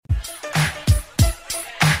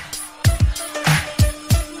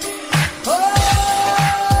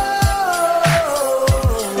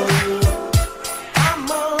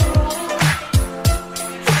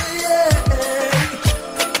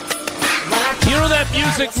that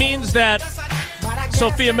music means that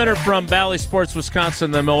Sophia Minnaert from Bally Sports,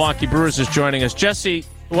 Wisconsin, the Milwaukee Brewers, is joining us. Jesse,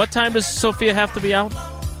 what time does Sophia have to be out?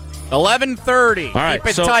 11:30. All right,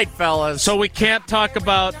 Keep it tight, fellas. So we can't talk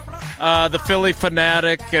about the Philly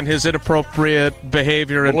fanatic and his inappropriate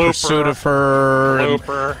behavior in pursuit of her.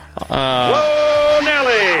 Looper. Whoa,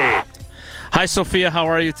 Nelly! Hi, Sophia. How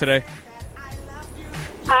are you today?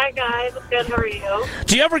 Hi, guys. I'm good. How are you?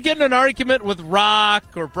 Do you ever get in an argument with Rock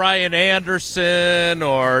or Brian Anderson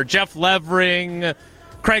or Jeff Levering,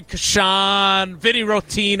 Craig Kashan, Vinny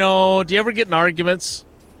Rotino? Do you ever get in arguments?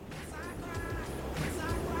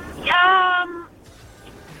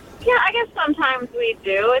 Yeah, I guess sometimes we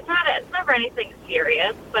do. It's never anything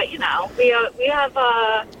serious, but we have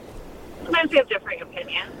sometimes we have differing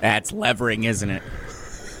opinions. That's Levering, isn't it?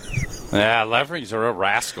 Yeah, Levering's a real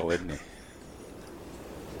rascal, isn't he?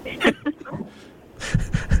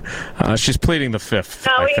 She's pleading the fifth,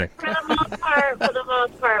 No, I think. for the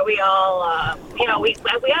most part, we all, we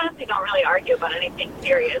honestly don't really argue about anything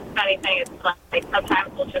serious. If anything, it's like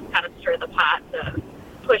sometimes we'll just kind of stir the pot to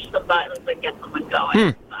push some buttons and get someone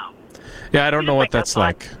going. So. Yeah, I don't know what that's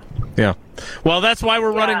like. Yeah. Well, that's why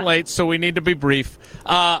we're running late, so we need to be brief.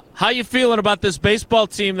 How you feeling about this baseball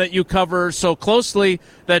team that you cover so closely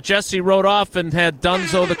that Jesse wrote off and had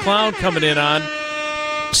Dunzo the Clown coming in on?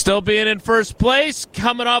 Still being in first place,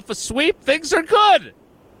 coming off a sweep, things are good.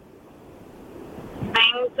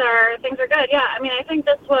 Things are good. Yeah, I mean, I think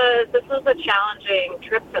this was a challenging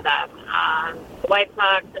trip for them. The White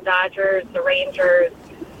Sox, the Dodgers, the Rangers.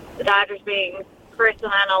 The Dodgers being first in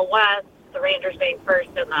the NL West, the Rangers being first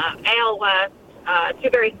in the AL West. Two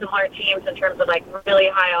very similar teams in terms of like really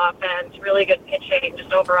high offense, really good pitching,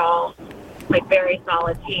 just overall like very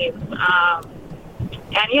solid teams.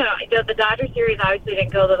 And the Dodgers series obviously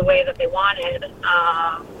didn't go the way that they wanted.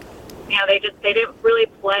 They didn't really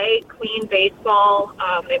play clean baseball.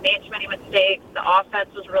 They made too many mistakes. The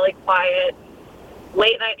offense was really quiet.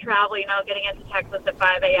 Late night travel, getting into Texas at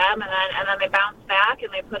 5 a.m. and then they bounce back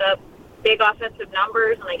and they put up big offensive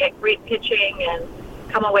numbers and they get great pitching and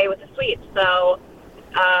come away with a sweep. So,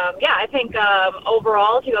 I think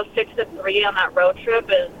overall to go 6-3 on that road trip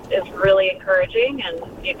is really encouraging,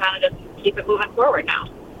 and you kind of just keep it moving forward now.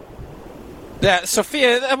 Yeah,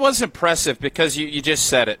 Sophia, that was impressive because you just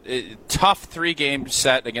said it. Tough 3-game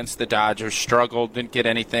set against the Dodgers, struggled, didn't get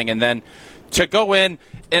anything, and then to go in,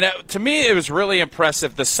 and to me it was really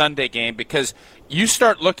impressive the Sunday game because you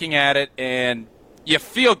start looking at it and you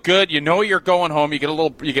feel good, you're going home, you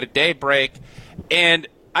get a day break, and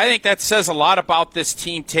I think that says a lot about this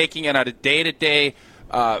team taking it on a day-to-day.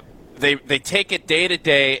 They take it day to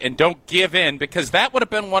day and don't give in because that would have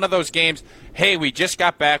been one of those games. Hey, we just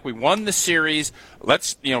got back. We won the series.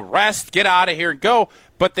 Let's rest, get out of here, and go.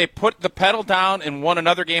 But they put the pedal down and won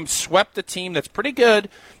another game, swept the team that's pretty good.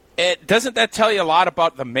 Doesn't that tell you a lot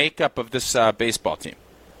about the makeup of this baseball team?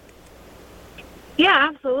 Yeah,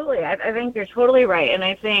 absolutely. I think you're totally right, and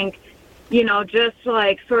I think just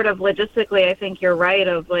like sort of logistically, I think you're right.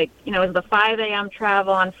 Of like it was the 5 a.m.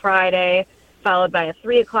 travel on Friday, followed by a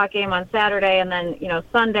 3 o'clock game on Saturday, and then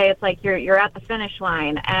Sunday it's like you're at the finish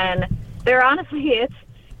line. And there honestly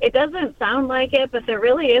it doesn't sound like it, but there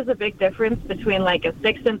really is a big difference between like a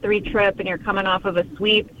 6-3 trip and you're coming off of a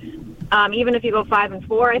sweep. Even if you go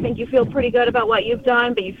 5-4, I think you feel pretty good about what you've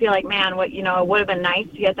done, but you feel like, man, it would have been nice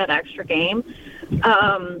to get that extra game.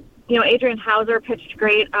 Adrian Hauser pitched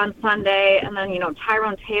great on Sunday, and then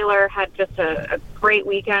Tyrone Taylor had just a great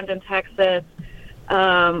weekend in Texas.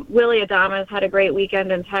 Willie Adames had a great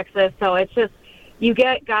weekend in Texas. So it's just, you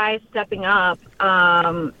get guys stepping up,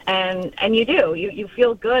 and you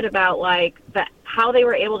feel good about like how they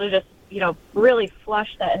were able to just, really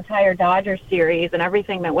flush that entire Dodgers series and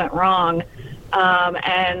everything that went wrong,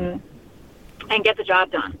 and get the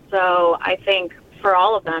job done. So I think for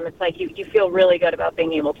all of them, it's like you feel really good about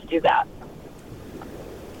being able to do that.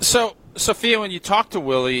 So, Sophia, when you talk to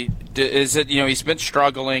Willie, is it, he's been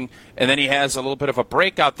struggling, and then he has a little bit of a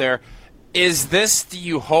break out there. Is this, do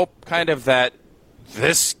you hope kind of that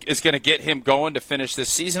this is going to get him going to finish this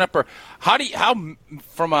season up? Or how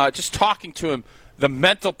from just talking to him, the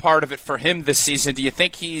mental part of it for him this season, do you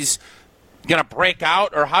think he's going to break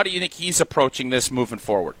out, or how do you think he's approaching this moving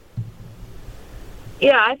forward?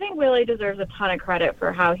 Yeah, I think Willie deserves a ton of credit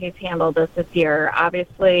for how he's handled this year.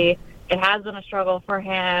 Obviously, it has been a struggle for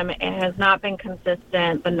him. It has not been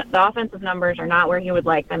consistent. The offensive numbers are not where he would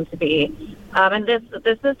like them to be. And this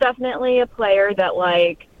is definitely a player that,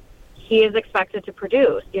 like, he is expected to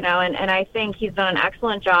produce, and I think he's done an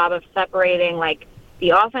excellent job of separating, like, the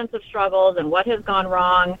offensive struggles and what has gone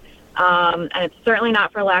wrong. And it's certainly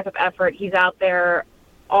not for lack of effort. He's out there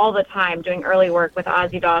all the time doing early work with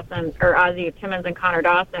Ozzie Timmons and Connor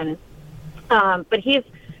Dawson. But he's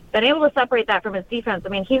been able to separate that from his defense. I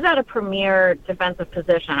mean, he's at a premier defensive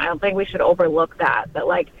position. I don't think we should overlook that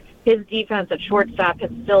like his defense at shortstop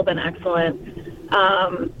has still been excellent.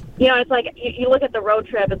 It's like you look at the road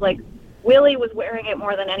trip, it's like Willie was wearing it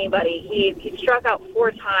more than anybody. He struck out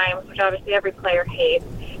 4 times, which obviously every player hates.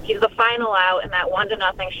 He's the final out in that 1-0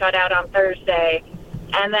 shutout on Thursday.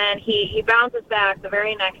 And then he bounces back the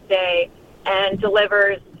very next day and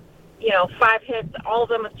delivers, 5 hits, all of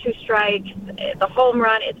them with 2 strikes, the home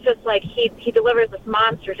run. It's just like he delivers this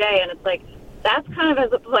monster day, and it's like that's kind of,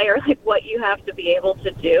 as a player, like what you have to be able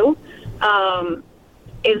to do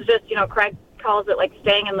is just, Craig calls it like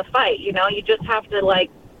staying in the fight. You just have to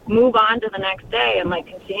like move on to the next day and like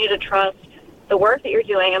continue to trust the work that you're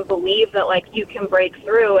doing and believe that like you can break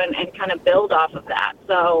through and kind of build off of that.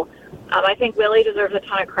 So I think Willie deserves a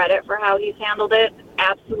ton of credit for how he's handled it.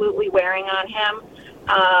 Absolutely wearing on him.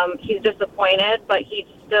 He's disappointed, but he's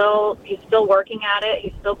still working at it.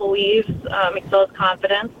 He still believes. He still has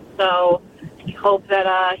confidence. So I hope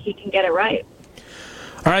that he can get it right.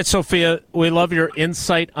 All right, Sophia, we love your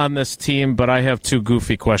insight on this team, but I have 2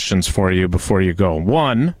 goofy questions for you before you go.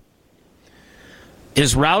 One,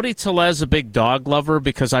 is Rowdy Tellez a big dog lover?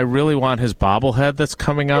 Because I really want his bobblehead that's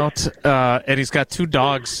coming out, and he's got 2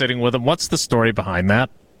 dogs sitting with him. What's the story behind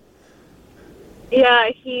that? Yeah,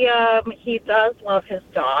 he does love his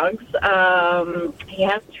dogs. He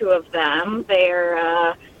has 2 of them.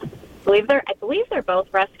 I believe they're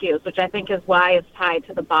both rescues, which I think is why it's tied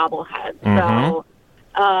to the bobblehead. Mm-hmm. So,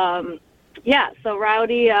 so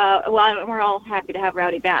Rowdy. We're all happy to have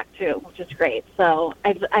Rowdy back too, which is great. So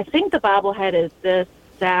I think the bobblehead is this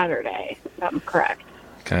Saturday, if I'm correct.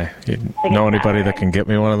 Okay. You know anybody that can get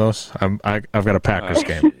me one of those? I've got a Packers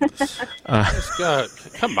game.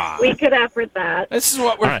 Come on. We could effort that. This is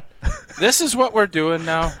what we're doing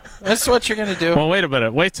now. This is what you're going to do. Well, wait a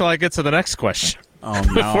minute. Wait till I get to the next question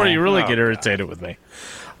before you really get irritated with me.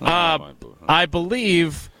 I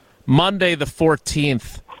believe Monday the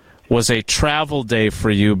 14th was a travel day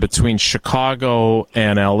for you between Chicago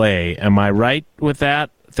and L.A. Am I right with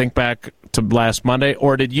that? Think back to last Monday.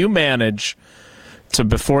 Or did you manage to,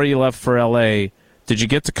 before you left for L.A., did you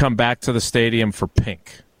get to come back to the stadium for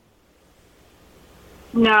Pink?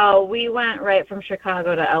 No, we went right from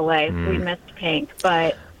Chicago to L.A., so we missed Pink.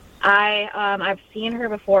 But I've seen her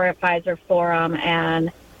before at Pfizer Forum,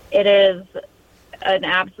 and it is an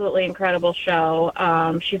absolutely incredible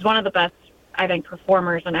show. She's one of the best, I think,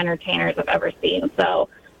 performers and entertainers I've ever seen. So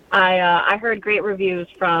I heard great reviews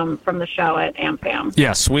from the show at AmFam.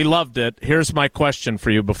 Yes, we loved it. Here's my question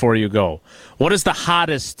for you before you go. What is the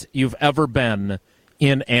hottest you've ever been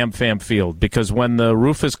in AmFam Field? Because when the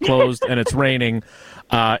roof is closed and it's raining,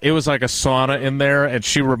 it was like a sauna in there, and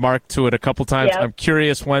she remarked to it a couple times. Yep. I'm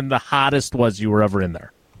curious when the hottest was you were ever in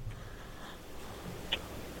there.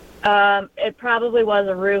 It probably was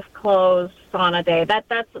a roof closed sauna day.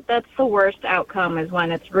 That's the worst outcome, is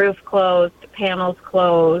when it's roof closed, panels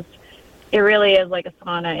closed. It really is like a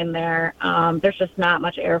sauna in there. There's just not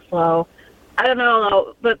much airflow. I don't know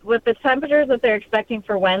though, but with the temperatures that they're expecting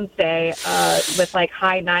for Wednesday, with like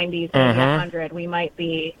high 90s and 100, we might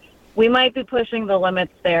be pushing the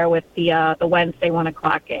limits there with the Wednesday 1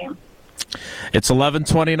 o'clock game. It's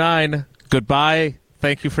 11:29. Goodbye.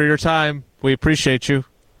 Thank you for your time. We appreciate you.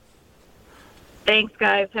 Thanks,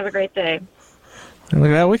 guys. Have a great day. Look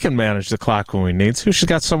at that. We can manage the clock when we need to. She's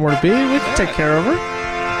got somewhere to be. We can take care of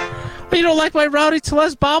her. But you don't like my Rowdy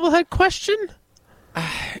Tellez bobblehead question?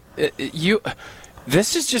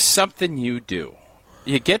 This is just something you do.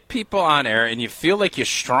 You get people on air and you feel like you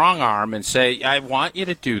strong arm and say, I want you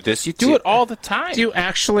to do this. You do it all the time. Do you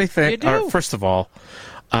actually think? You do. First of all,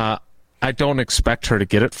 I don't expect her to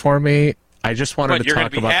get it for me. I just wanted to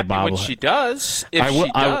talk about the bobblehead. When she does, she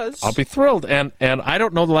does, I'll be thrilled. And I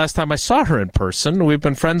don't know the last time I saw her in person. We've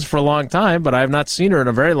been friends for a long time, but I have not seen her in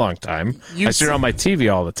a very long time. I see her on my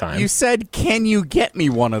TV all the time. You said, "Can you get me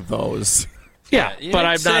one of those?" Yeah, but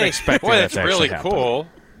I'm not expecting that to actually happen. That's really cool.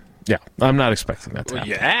 Yeah, I'm not expecting that to happen.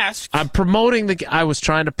 You asked. I'm promoting I was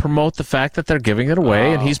trying to promote the fact that they're giving it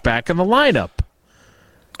away, and he's back in the lineup.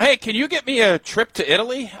 Hey, can you get me a trip to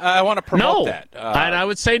Italy? I want to promote that. And I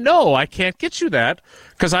would say no, I can't get you that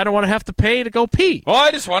because I don't want to have to pay to go pee. Well, I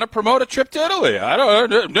just want to promote a trip to Italy.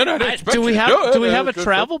 Do we have a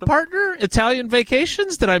travel partner? Italian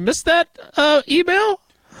Vacations? Did I miss that email?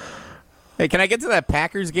 Hey, can I get to that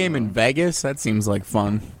Packers game in Vegas? That seems like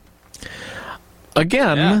fun.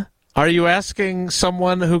 Again, Are you asking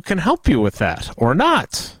someone who can help you with that or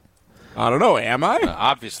not? I don't know. Am I?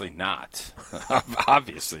 Obviously not.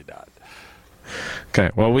 Obviously not. Okay,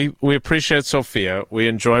 well, we appreciate Sophia. We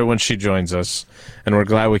enjoy when she joins us, and we're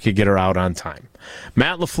glad we could get her out on time.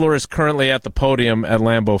 Matt LaFleur is currently at the podium at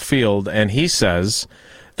Lambeau Field, and he says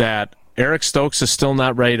that Eric Stokes is still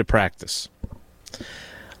not ready to practice.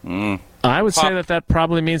 I would say that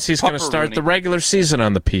probably means he's going to start the regular season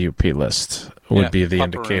on the PUP list, would be the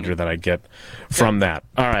indicator that I get from that.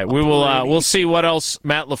 All right, we'll see what else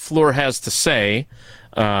Matt LaFleur has to say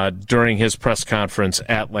during his press conference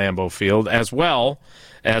at Lambeau Field, as well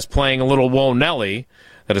as playing a little Whoa Nelly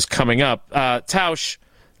that is coming up. Tausch,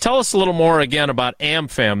 tell us a little more again about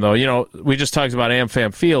AmFam, though. You know, we just talked about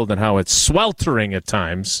AmFam Field and how it's sweltering at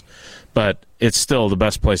times, but it's still the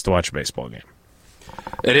best place to watch a baseball game.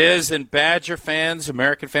 It is, and Badger fans,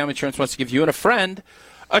 American Family Insurance wants to give you and a friend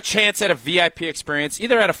a chance at a VIP experience,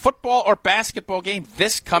 either at a football or basketball game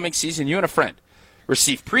this coming season. You and a friend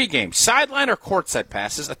receive pregame, sideline, or courtside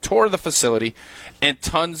passes, a tour of the facility, and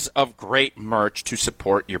tons of great merch to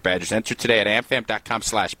support your Badgers. Enter today at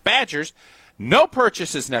amfam.com/Badgers. No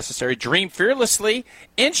purchase is necessary. Dream fearlessly.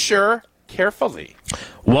 Insure carefully.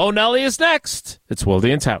 Whoa Nelly is next. It's Wilde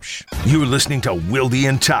and Tausch. You're listening to Wilde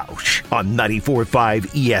and Tausch on 94.5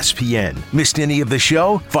 ESPN. Missed any of the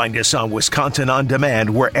show? Find us on Wisconsin On Demand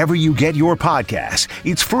wherever you get your podcasts.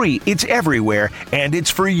 It's free, it's everywhere, and it's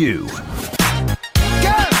for you.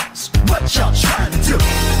 Girls, what y'all trying to do?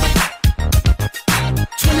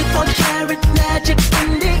 24 karat magic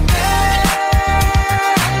in the air.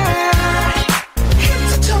 Head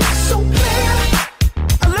to toe so clear.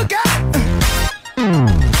 Look out.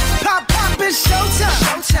 Pop, it's showtime.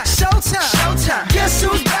 Guess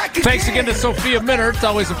who's back again? Thanks again to Sophia Minnaert.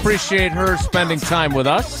 Always appreciate her spending time with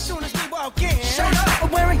us.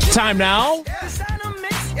 Time now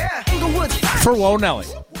for Whoa Nelly.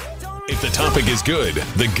 If the topic is good,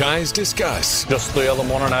 the guys discuss. Just the other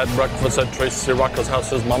morning I had breakfast at Tracy Rocker's house.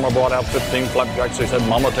 His mama brought out 15 flapjacks. He said,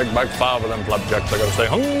 Mama, take back 5 of them flapjacks. I gotta stay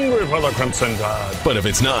hungry for the Crimson Tide. But if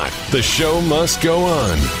it's not, the show must go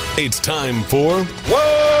on. It's time for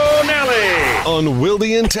Whoa, Nelly! On Wilde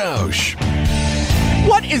and Tausch.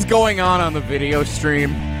 What is going on the video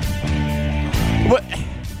stream? What?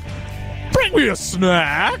 Bring me a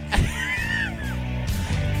snack.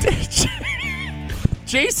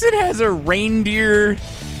 Jason has a reindeer.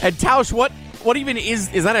 And Tausch, what even is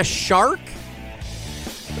that a shark?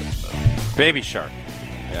 Baby shark.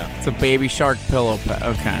 Yeah. It's a baby shark pillow pet.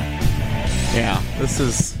 Okay. Yeah,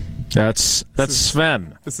 That's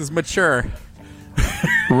Sven. This is mature.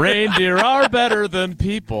 Reindeer are better than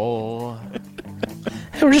people.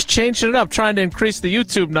 Hey, we're just changing it up, trying to increase the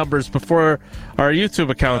YouTube numbers before our YouTube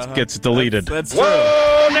account gets deleted. That's true.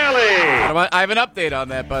 Whoa, Nelly! I have an update on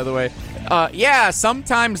that, by the way. Yeah,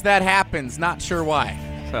 sometimes that happens. Not sure why.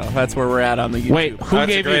 So that's where we're at on the YouTube. Wait, who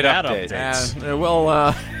That's gave a great you that update.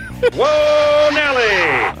 update? Whoa,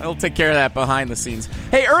 Nelly! I'll take care of that behind the scenes.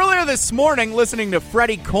 Hey, earlier this morning, listening to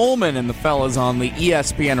Freddie Coleman and the fellas on the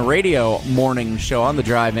ESPN radio morning show on the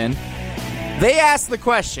drive-in, they asked the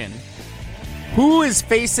question, who is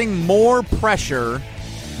facing more pressure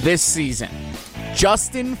this season?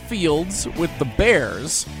 Justin Fields with the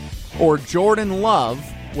Bears or Jordan Love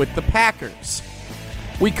with the Packers?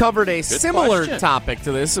 We covered a similar topic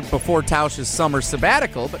to this before Tausch's summer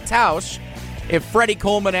sabbatical, but Tausch, if Freddie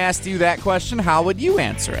Coleman asked you that question, how would you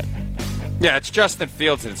answer it? Yeah, it's Justin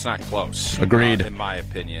Fields, and it's not close. Agreed. In my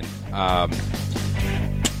opinion.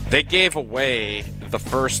 They gave away the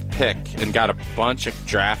first pick and got a bunch of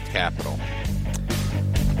draft capital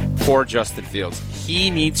for Justin Fields. He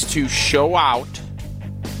needs to show out,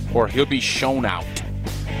 or he'll be shown out.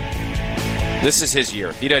 This is his year.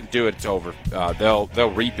 If he doesn't do it, it's over.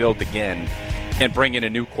 They'll rebuild again and bring in a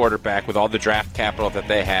new quarterback with all the draft capital that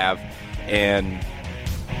they have. And,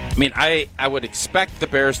 I mean, I would expect the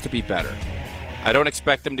Bears to be better. I don't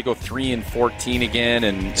expect them to go 3-14 again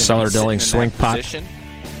and Cellar-Dilling swing pot. Position.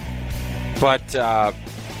 But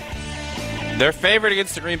they're favored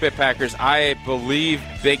against the Green Bay Packers. I believe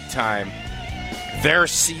big time their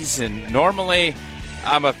season. Normally,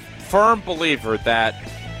 I'm a firm believer that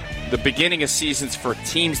the beginning of seasons for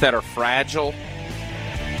teams that are fragile,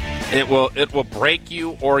 it will break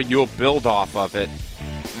you or you'll build off of it.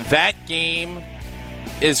 That game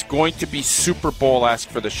is going to be Super Bowl-esque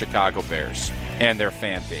for the Chicago Bears and their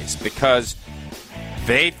fan base because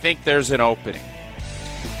they think there's an opening.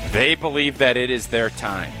 They believe that it is their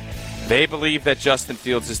time. They believe that Justin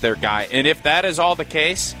Fields is their guy. And if that is all the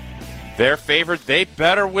case, they're favored. They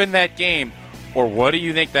better win that game. Or what do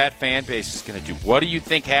you think that fan base is going to do? What do you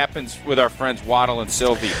think happens with our friends Waddle and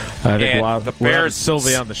Sylvie? I think the Bears,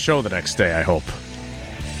 Sylvie on the show the next day, I hope.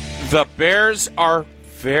 The Bears are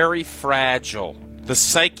very fragile. the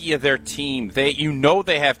psyche of their team. They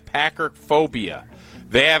have Packer phobia.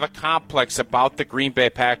 They have a complex about the Green Bay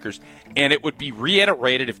Packers, and it would be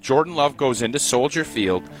reiterated if Jordan Love goes into Soldier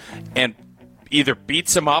Field and either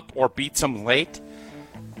beats them up or beats them late.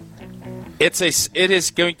 It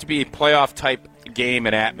is going to be a playoff type game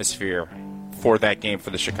and atmosphere for that game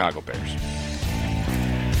for the Chicago Bears.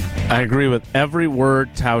 I agree with every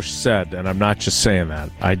word Tausch said, and I'm not just saying that.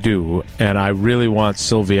 I do, and I really want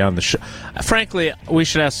Sylvie on the show. Frankly, we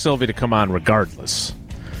should ask Sylvie to come on regardless.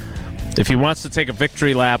 If he wants to take a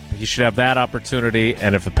victory lap, he should have that opportunity,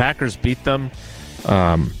 and if the Packers beat them,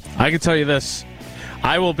 I can tell you this.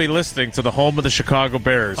 I will be listening to the home of the Chicago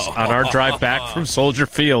Bears on our drive back from Soldier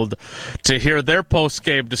Field to hear their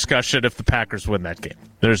post-game discussion if the Packers win that game.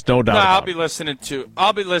 There's no doubt. I'll be listening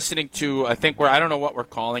to. I think I don't know what we're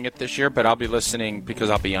calling it this year, but I'll be listening because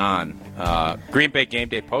I'll be on Green Bay game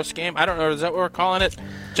day post-game. I don't know. Is that what we're calling it,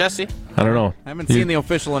 Jesse? I don't know. I haven't seen the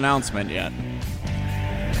official announcement yet.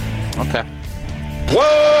 Okay.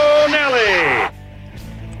 Whoa, Nelly!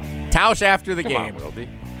 Tausch after the game.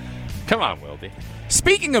 Come on, Wilde.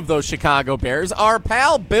 Speaking of those Chicago Bears, our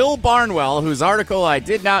pal Bill Barnwell, whose article I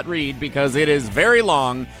did not read because it is very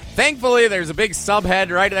long. Thankfully, there's a big subhead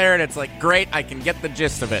right there, and it's like, great, I can get the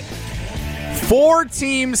gist of it. 4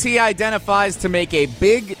 teams he identifies to make a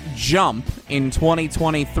big jump in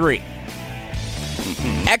 2023.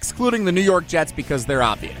 Excluding the New York Jets because they're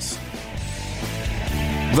obvious.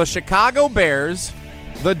 The Chicago Bears,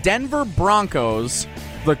 the Denver Broncos,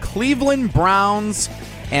 the Cleveland Browns,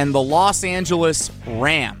 and the Los Angeles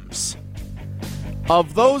Rams.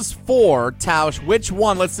 Of those 4, Tausch, which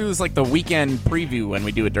one, let's do this like the weekend preview when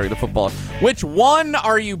we do it during the football. Which one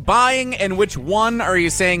are you buying and which one are you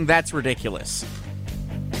saying that's ridiculous?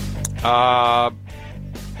 I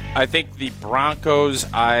think the Broncos,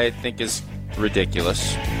 is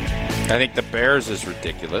ridiculous. I think the Bears is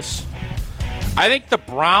ridiculous. I think the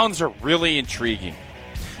Browns are really intriguing.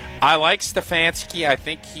 I like Stefanski. I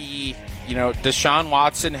think Deshaun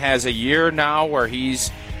Watson has a year now where he's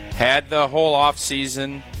had the whole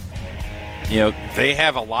offseason. They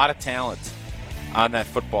have a lot of talent on that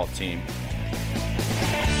football team.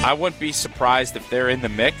 I wouldn't be surprised if they're in the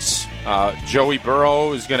mix. Joey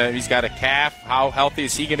Burrow he's got a calf. How healthy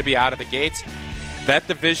is he going to be out of the gates? That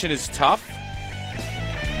division is tough.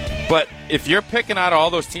 But if you're picking out all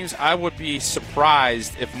those teams, I would be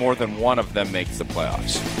surprised if more than one of them makes the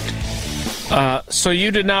playoffs. So you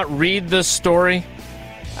did not read this story?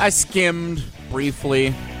 I skimmed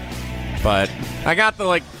briefly, but I got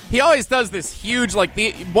he always does this huge,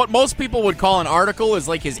 what most people would call an article is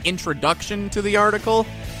like his introduction to the article.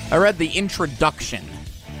 I read the introduction.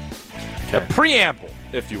 A preamble,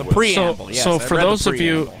 if you will. Preamble, yes. So for those of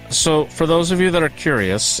you that are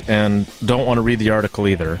curious and don't want to read the article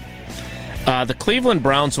either, the Cleveland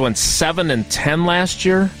Browns went 7-10 last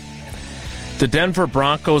year. The Denver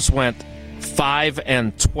Broncos went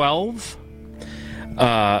 5-12.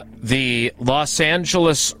 The Los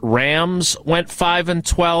Angeles Rams went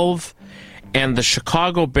 5-12, and the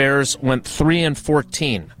Chicago Bears went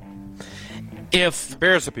 3-14. If the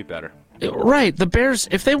Bears would be better, right? The Bears,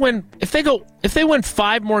 if they win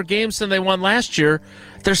 5 more games than they won last year,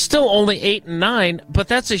 they're still only 8-9. But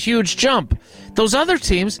that's a huge jump. Those other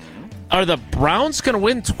teams. Are the Browns going to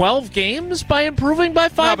win 12 games by improving by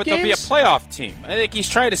 5 games? No, but they'll be a playoff team. I think he's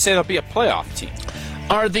trying to say they'll be a playoff team.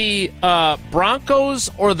 Are the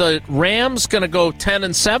Broncos or the Rams going to go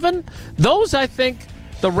 10-7? Those, I think,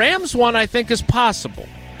 the Rams one, I think, is possible.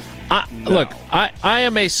 Look, I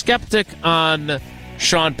am a skeptic on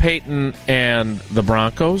Sean Payton and the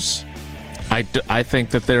Broncos. I think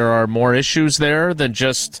that there are more issues there than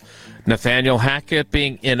just Nathaniel Hackett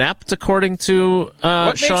being inept, according to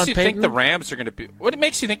Sean Payton. What makes you think the Rams are going to be? What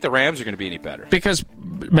makes you think the Rams are going to be any better? Because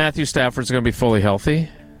Matthew Stafford's going to be fully healthy.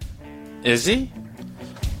 Is he?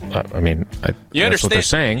 I mean, that's what they're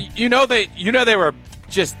saying. You know they were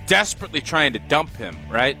just desperately trying to dump him,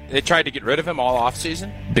 right? They tried to get rid of him all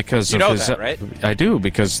offseason. Because you know that, right? I do,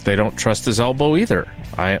 because they don't trust his elbow either.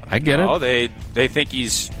 I get it. Oh, they think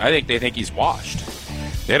he's. I think they think he's washed.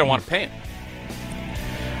 They don't want to pay him.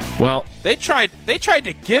 Well, they tried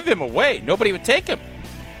to give him away. Nobody would take him.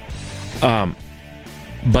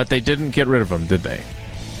 But they didn't get rid of him, did they?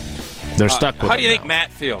 They're stuck with him. How do you think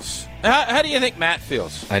Matt feels? How do you think Matt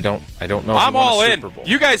feels? I don't know. I'm all in.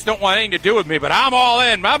 You guys don't want anything to do with me, but I'm all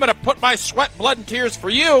in. I'm going to put my sweat, blood, and tears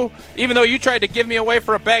for you, even though you tried to give me away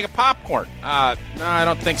for a bag of popcorn. No, I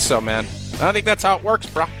don't think so, man. I don't think that's how it works,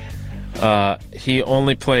 bro. He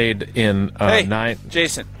only played in 9.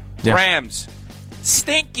 Jason, yeah. Rams.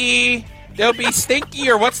 Stinky. They'll be stinky,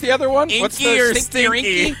 or what's the other one? Inky what's the or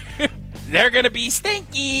stinky? they're going to be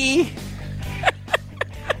stinky.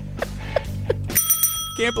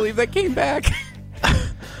 Can't believe that came back.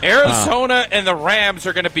 Arizona and the Rams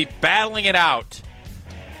are going to be battling it out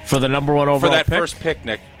for the number one overall for that pick? first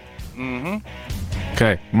picnic.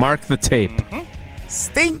 Okay, mark the tape.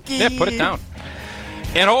 Stinky. Yeah, put it down.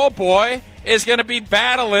 And oh boy is going to be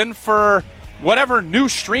battling for whatever new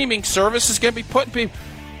streaming service is going to be putting people.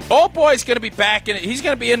 Oh boy's going to be back in it. He's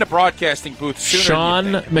going to be in the broadcasting booth sooner. Sean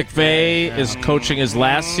McVay is coaching his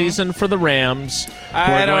last season for the Rams.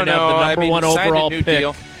 I don't going to have know. the number one signed a overall new pick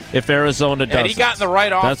deal. if Arizona does. And he got in the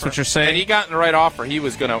right offer. That's what you're saying? And he got in the right offer. He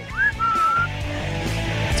was going to.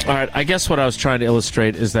 All right, I guess what I was trying to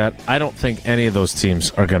illustrate is that I don't think any of those teams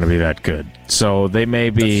are going to be that good. So they may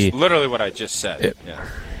be. That's literally what I just said. Yeah.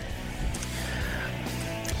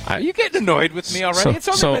 Are you getting annoyed with me already? It's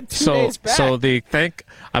only been 2 days back.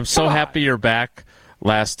 I'm so happy you're back.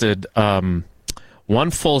 Lasted one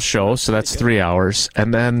full show, so that's 3 hours,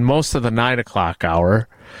 and then most of the 9 o'clock hour.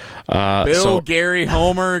 Bill, Gary,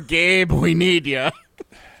 Homer, Gabe, we need you.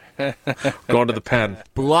 Going to the pen.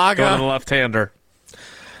 Bulaga. Going to the left-hander.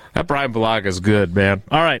 That Brian Bulaga is good, man.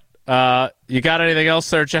 All right. You got anything else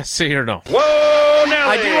there, Jesse, or no? Whoa, Nelly!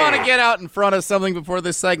 I do want to get out in front of something before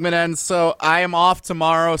this segment ends. So I am off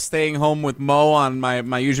tomorrow, staying home with Mo on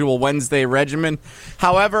my usual Wednesday regimen.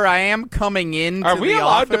 However, I am coming into the office. Are we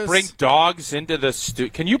allowed to bring dogs into the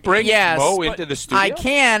studio? Can you bring Mo into the studio? I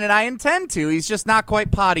can, and I intend to. He's just not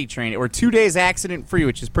quite potty trained. We're 2 days accident-free,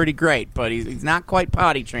 which is pretty great, but he's not quite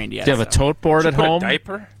potty trained yet. Do you have a tote board at home? A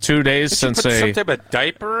diaper? 2 days Did since you put some type of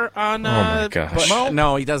diaper on Oh, my gosh. Mo?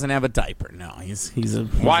 No, he doesn't have a diaper. No, he's a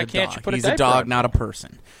Why a can't dog. you put a He's diaper a dog, on? not a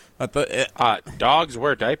person. But dogs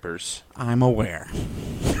wear diapers. I'm aware.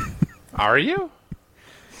 Are you?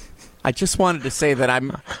 I just wanted to say that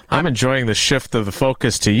I'm enjoying the shift of the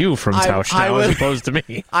focus to you from Tausch now as opposed to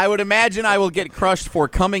me. I would imagine I will get crushed for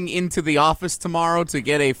coming into the office tomorrow to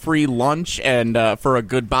get a free lunch and for a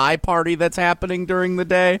goodbye party that's happening during the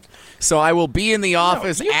day. So I will be in the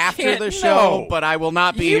office after the show, but I will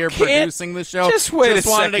not be here producing the show. Just wait a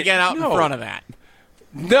second. Wanted to get out in front of that.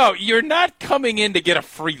 No, you're not coming in to get a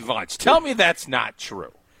free lunch. Tell me that's not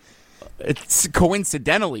true. It's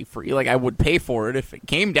coincidentally free. Like, I would pay for it if it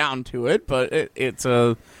came down to it, but it's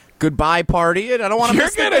a goodbye party, and I don't want to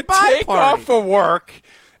miss the goodbye party. You're going to take off of work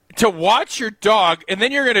to watch your dog, and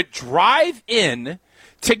then you're going to drive in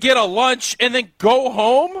to get a lunch and then go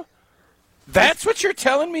home? That's what you're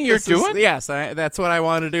telling me you're doing? Yes, that's what I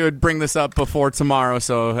wanted to do. Bring this up before tomorrow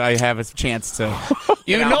so I have a chance to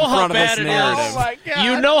You know how bad it is. Oh, my God.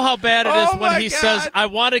 You know how bad it is Oh, when my he God. says, I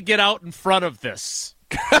want to get out in front of this.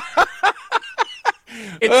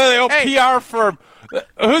 The old PR firm.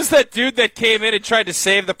 Who's that dude that came in and tried to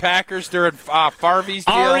save the Packers during Farvey's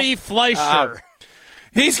deal? Ari Fleischer.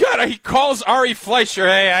 He calls Ari Fleischer.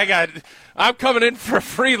 Hey, I'm coming in for a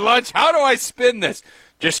free lunch. How do I spin this?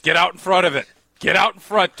 Just get out in front of it. Get out in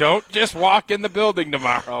front. Don't just walk in the building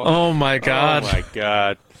tomorrow. Oh, my God. Oh, my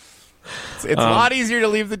God. It's a lot easier to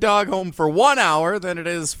leave the dog home for 1 hour than it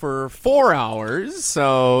is for 4 hours.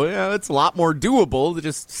 So, it's a lot more doable to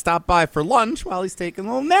just stop by for lunch while he's taking a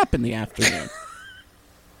little nap in the afternoon.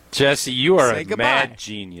 Jesse, you are Say a goodbye. mad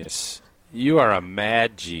genius. You are a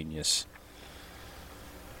mad genius.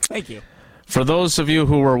 Thank you. For those of you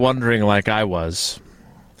who were wondering like I was,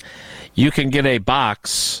 you can get a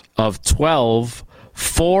box of 12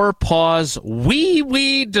 four-paws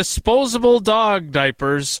wee disposable dog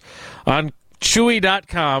diapers on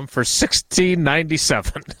Chewy.com for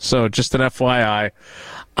 $16.97. So just an FYI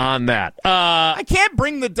on that. I can't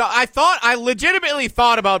bring the dog. I legitimately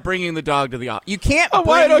thought about bringing the dog to the office. You can't.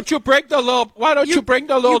 Why don't you bring the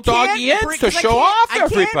little doggy in to show off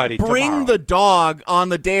everybody? I can't bring tomorrow. the dog on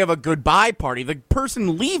the day of a goodbye party. The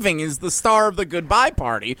person leaving is the star of the goodbye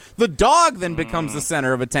party. The dog then becomes the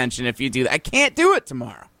center of attention if you do that. I can't do it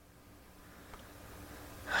tomorrow.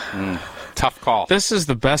 Tough call. This is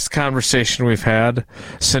the best conversation we've had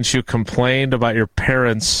since you complained about your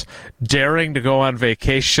parents daring to go on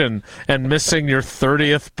vacation and missing your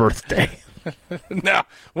 30th birthday. No, it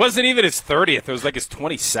wasn't even his 30th. It was like his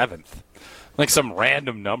 27th. Like some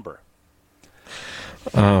random number.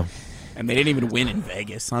 And they didn't even win in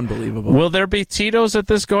Vegas. Unbelievable. Will there be Tito's at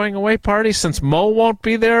this going away party since Mo won't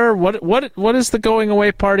be there? What is the going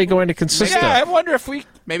away party going to consist of? Yeah, I wonder if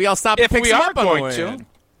Maybe I'll stop and pick some up on the way in.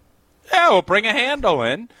 Yeah, we'll bring a handle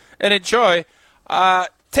in and enjoy.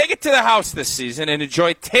 Take it to the house this season and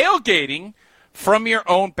enjoy tailgating from your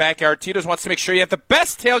own backyard. Tito's wants to make sure you have the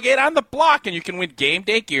best tailgate on the block, and you can win game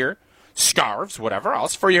day gear, scarves, whatever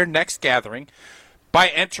else for your next gathering. by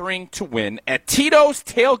entering to win at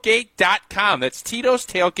Tito'sTailgate.com. That's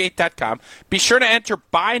Tito'sTailgate.com. Be sure to enter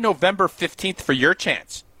by November 15th for your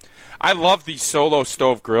chance. I love these solo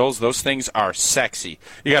stove grills. Those things are sexy.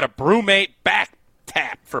 You got a Brewmate back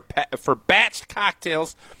tap for batched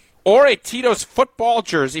cocktails or a Tito's football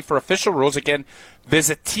jersey for official rules. Again,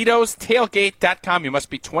 visit Tito'sTailgate.com. You must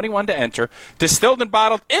be 21 to enter. Distilled and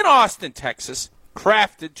bottled in Austin, Texas.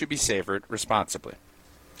 Crafted to be savored responsibly.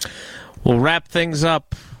 We'll wrap things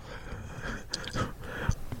up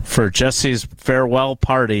for Jesse's farewell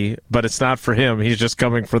party, but it's not for him. He's just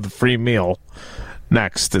coming for the free meal.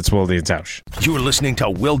 Next, it's Wilde Tausch. You're listening to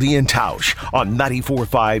Wilde Tausch on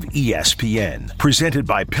 94.5 ESPN. Presented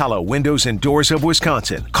by Pella Windows and Doors of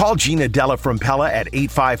Wisconsin. Call Gina Della from Pella at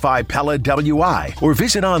 855-PELLA-WI or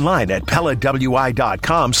visit online at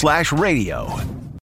PellaWI.com/radio.